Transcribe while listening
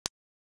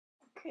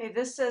Okay,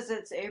 this says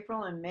it's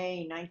April and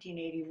May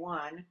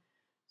 1981.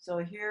 So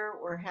here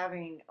we're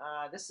having,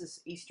 this is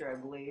Easter, I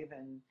believe,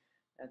 and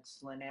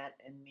that's Lynette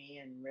and me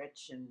and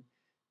Rich and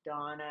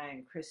Donna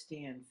and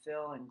Kristi and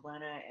Phil and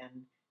Glenna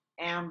and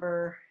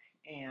Amber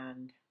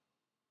and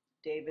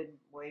David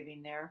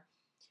waving there.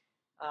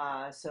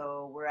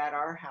 So we're at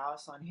our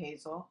house on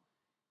Hazel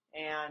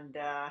and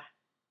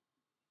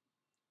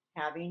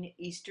having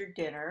Easter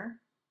dinner.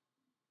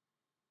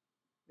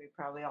 We've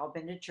probably all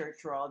been to church.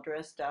 We're all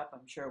dressed up.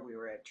 I'm sure we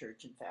were at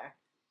church, in fact.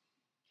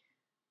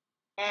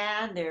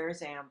 And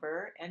there's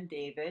Amber and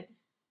David.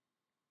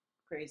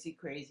 Crazy,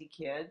 crazy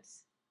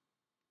kids.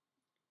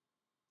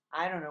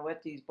 I don't know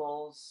what these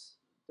bowls,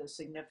 the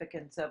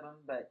significance of them,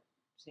 but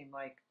seemed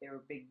like they were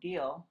a big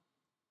deal.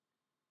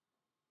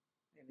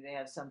 Maybe they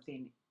have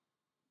something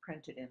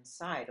printed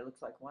inside. It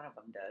looks like one of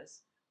them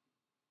does.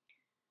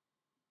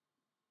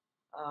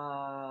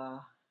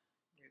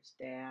 There's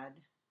Dad.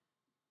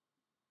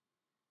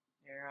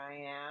 There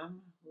I am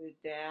with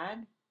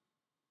Dad.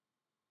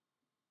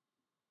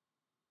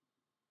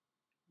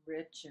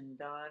 Rich and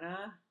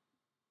Donna,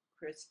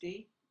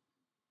 Kristi.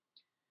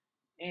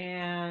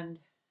 And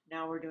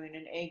now we're doing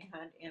an egg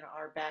hunt in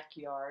our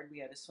backyard. We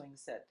had a swing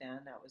set then.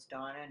 That was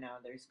Donna. Now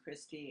there's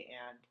Kristi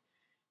and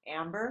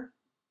Amber.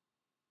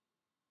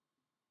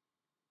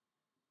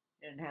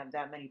 Didn't have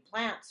that many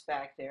plants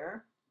back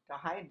there to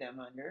hide them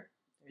under.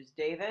 There's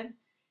David.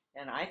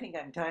 And I think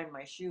I'm tying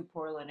my shoe.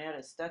 Poor Lynette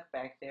is stuck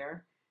back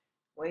there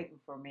waiting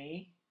for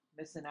me,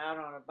 missing out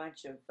on a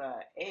bunch of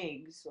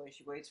eggs while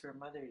she waits for her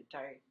mother to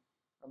tie,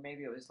 or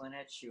maybe it was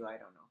Lynette's shoe, I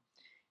don't know.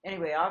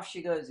 Anyway, off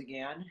she goes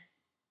again.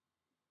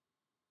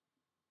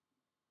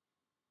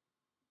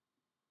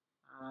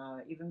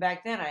 Even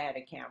back then I had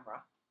a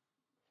camera.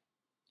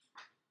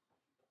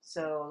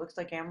 So it looks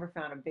like Amber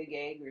found a big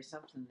egg or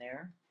something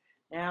there.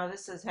 Now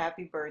this says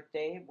happy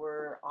birthday.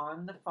 We're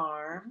on the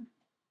farm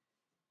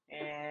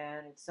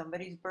and it's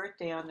somebody's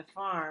birthday on the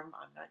farm.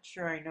 I'm not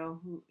sure I know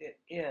who it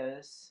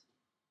is.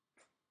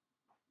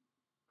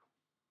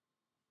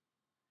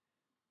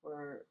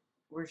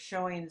 We're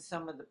showing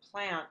some of the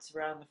plants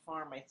around the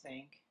farm, I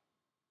think.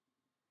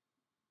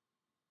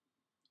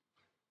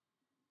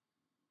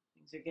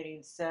 Things are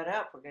getting set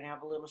up. We're going to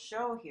have a little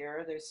show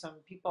here. There's some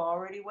people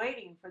already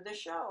waiting for the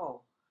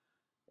show.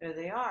 There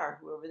they are,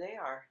 whoever they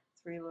are.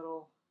 3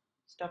 little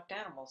stuffed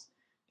animals.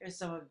 There's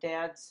some of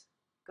Dad's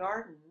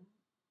garden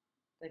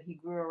that he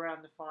grew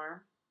around the farm.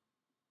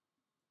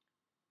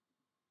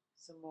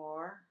 Some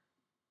more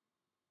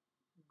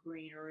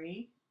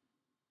greenery.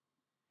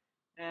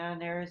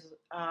 And there's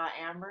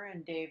Amber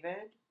and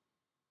David.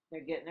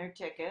 They're getting their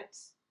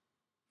tickets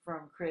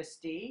from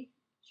Kristi.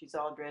 She's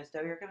all dressed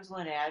up. Here comes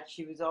Lynette.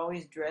 She was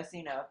always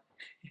dressing up.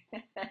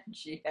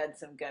 She had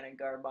some kind of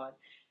garb on.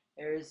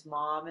 There's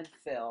Mom and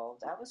Phil.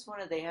 That was one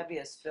of the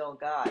heaviest Phil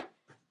got.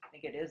 I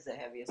think it is the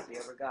heaviest he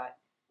ever got.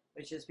 It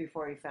was just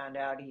before he found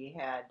out he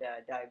had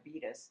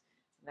diabetes.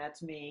 And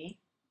that's me.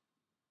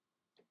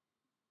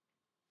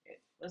 It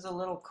was a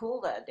little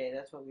cool that day.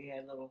 That's why we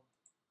had little,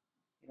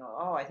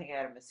 oh, I think I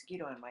had a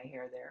mosquito in my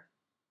hair there.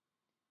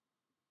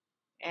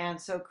 And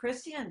so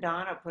Kristi and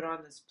Donna put on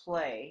this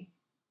play.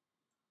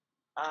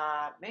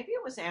 Maybe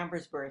it was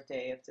Amber's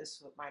birthday, if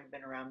this might have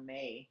been around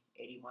May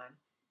 81.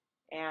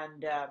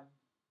 And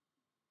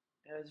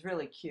it was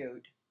really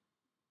cute.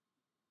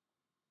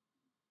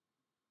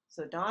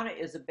 So Donna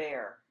is a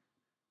bear.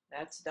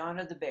 That's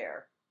Donna the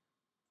bear.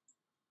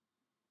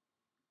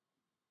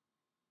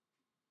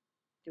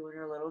 Doing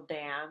her little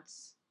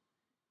dance.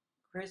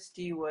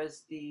 Kristi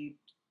was the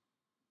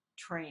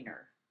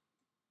trainer.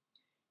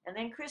 And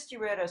then Kristi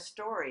read a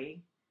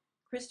story.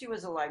 Kristi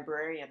was a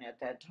librarian at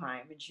that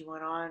time, and she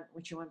went on,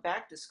 when she went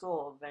back to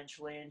school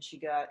eventually, and she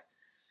got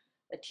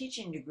a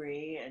teaching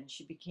degree, and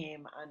she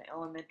became an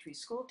elementary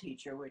school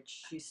teacher,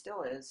 which she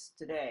still is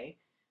today.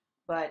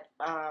 But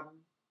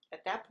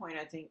at that point,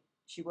 I think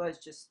she was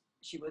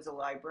a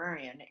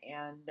librarian,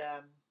 and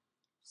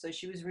so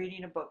she was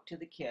reading a book to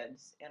the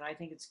kids, and I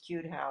think it's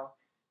cute how,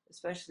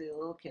 especially the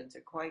little kids,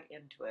 are quite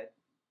into it.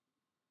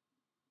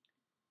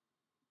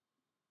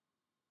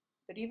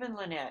 But even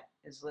Lynette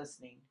is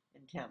listening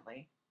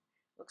intently.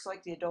 Looks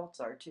like the adults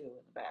are too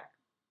in the back.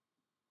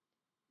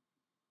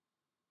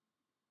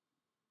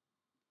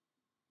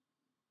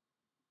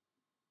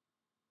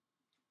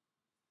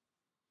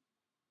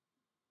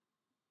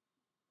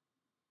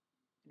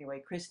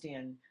 Anyway, Kristi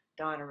and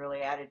Donna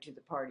really added to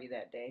the party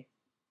that day.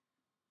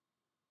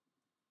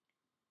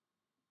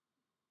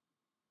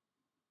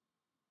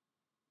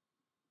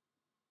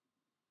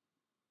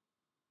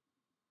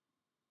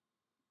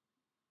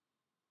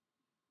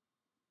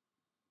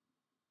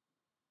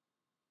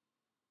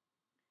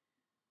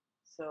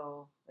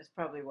 So that's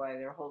probably why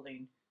they're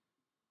holding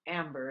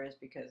Amber, is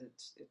because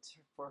it's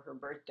for her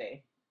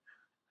birthday.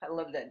 I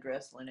love that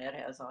dress Lynette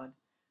has on.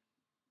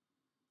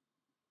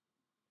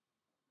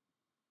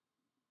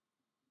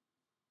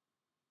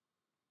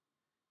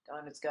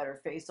 Donna's got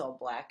her face all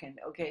black. And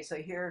okay, so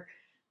here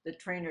the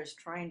trainer's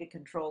trying to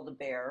control the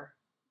bear.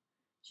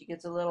 She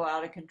gets a little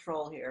out of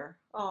control here.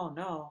 Oh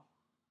no.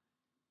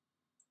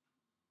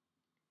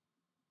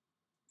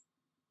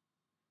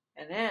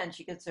 And then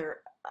she gets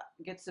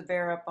the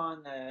bear up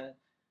on the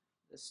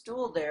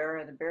stool there,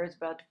 and the bear is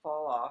about to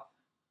fall off.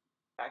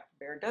 In fact,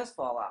 the bear does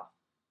fall off.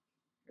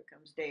 Here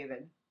comes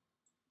David.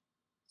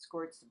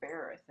 Squirts the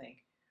bear, I think.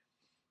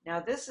 Now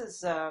this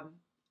is, I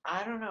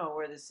don't know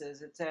where this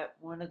is. It's at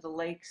one of the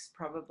lakes,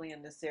 probably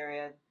in this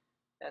area.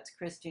 That's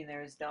Kristi and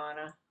there's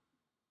Donna.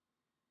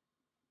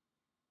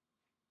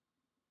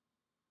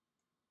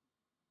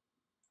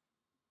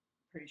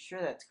 Pretty sure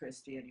that's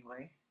Kristi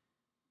anyway.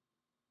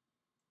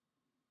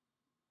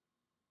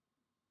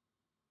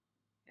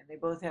 And they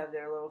both have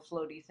their little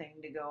floaty thing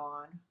to go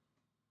on.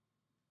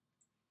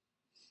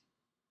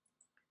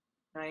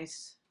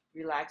 Nice,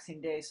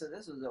 relaxing day. So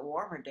this was a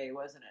warmer day,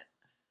 wasn't it?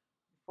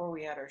 Before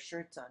we had our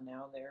shirts on,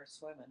 now they're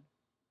swimming.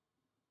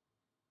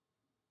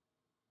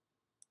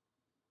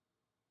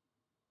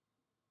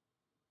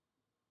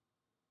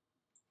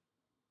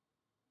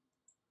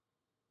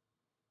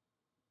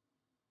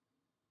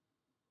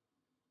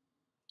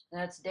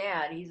 That's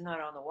Dad. He's not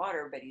on the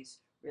water, but he's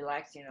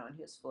relaxing on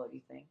his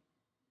floaty thing.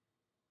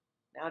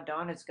 Now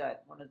Donna's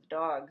got one of the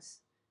dogs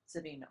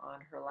sitting on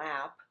her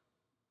lap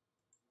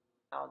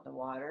out in the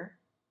water.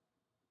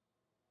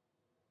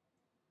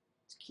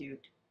 It's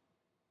cute.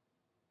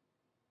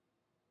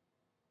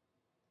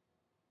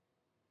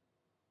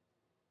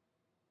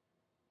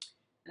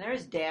 And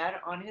there's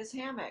Dad on his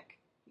hammock.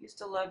 He used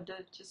to love to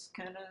just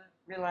kind of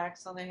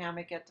relax on the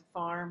hammock at the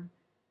farm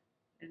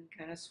and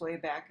kind of sway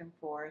back and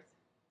forth.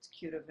 It's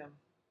cute of him.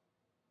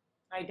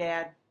 Hi,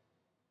 Dad.